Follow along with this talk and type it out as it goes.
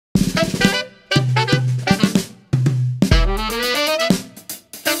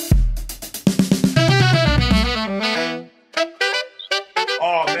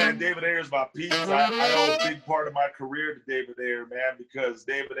about pizza, I owe a big part of my career to David Ayer, man, because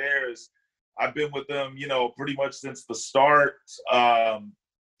David Ayers, I've been with him, you know, pretty much since the start,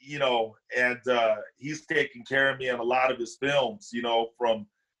 you know, and he's taken care of me on a lot of his films, you know, from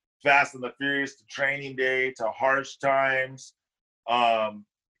Fast and the Furious to Training Day to Harsh Times.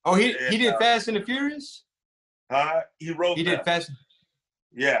 He did Fast and the Furious? He wrote He did Fast.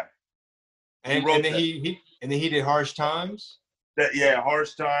 Yeah. And then he did Harsh Times?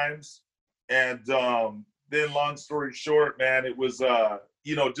 Harsh Times. And then long story short, man, it was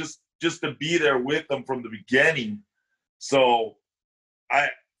you know, just to be there with them from the beginning. So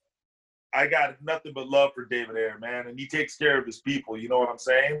I got nothing but love for David Ayer, man, and he takes care of his people, you know what I'm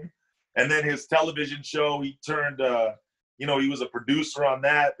saying? And then his television show, he turned you know, he was a producer on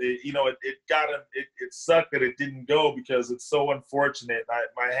that. You know, it got him, it sucked that it didn't go because it's so unfortunate.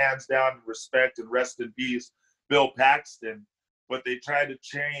 My hands down in respect and rest in peace, Bill Paxton. But they tried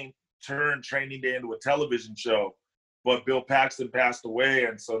to turn Training Day into a television show. But Bill Paxton passed away,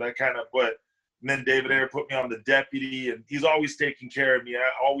 and so that kind of and then David Ayer put me on the deputy, and he's always taken care of me.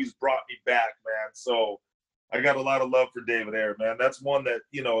 Always brought me back, man. So I got a lot of love for David Ayer, man. That's one that,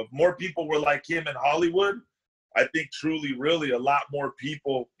 you know, if more people were like him in Hollywood, I think truly, really, a lot more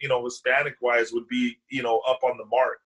people, you know, Hispanic-wise would be, you know, up on the mark.